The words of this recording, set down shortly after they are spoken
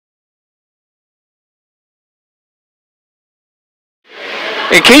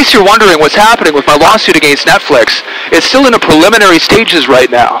In case you're wondering what's happening with my lawsuit against Netflix, it's still in the preliminary stages right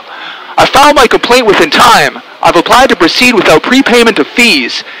now. I filed my complaint within time, I've applied to proceed without prepayment of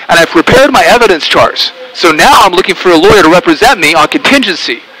fees, and I've prepared my evidence charts. So now I'm looking for a lawyer to represent me on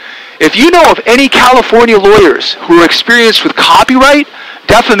contingency. If you know of any California lawyers who are experienced with copyright,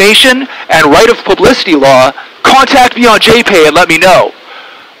 defamation, and right of publicity law, contact me on JPay and let me know.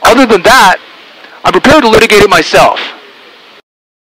 Other than that, I'm prepared to litigate it myself.